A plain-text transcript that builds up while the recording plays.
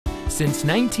Since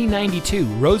 1992,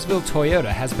 Roseville Toyota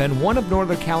has been one of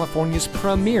Northern California's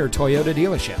premier Toyota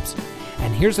dealerships.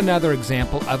 And here's another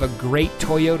example of a great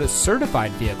Toyota certified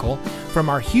vehicle from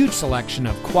our huge selection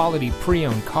of quality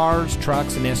pre-owned cars,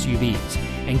 trucks, and SUVs,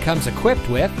 and comes equipped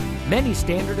with many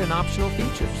standard and optional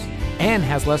features, and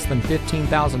has less than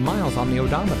 15,000 miles on the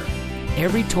odometer.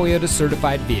 Every Toyota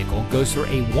certified vehicle goes through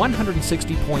a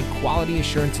 160-point quality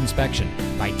assurance inspection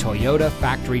by Toyota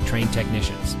factory-trained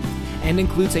technicians, and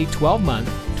includes a 12-month,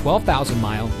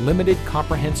 12,000-mile limited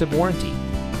comprehensive warranty.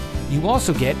 You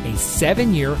also get a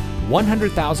 7-year,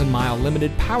 100,000-mile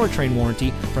limited powertrain warranty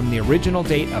from the original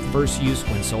date of first use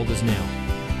when sold as new.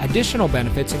 Additional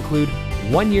benefits include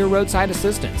 1-year roadside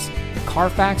assistance,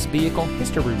 Carfax Vehicle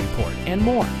History Report, and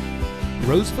more.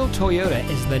 Roseville Toyota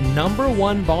is the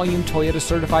 #1 volume Toyota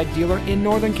certified dealer in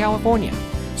Northern California,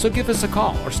 so give us a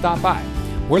call or stop by.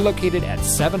 We're located at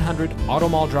 700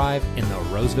 Automall Drive in the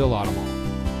Roseville Automall.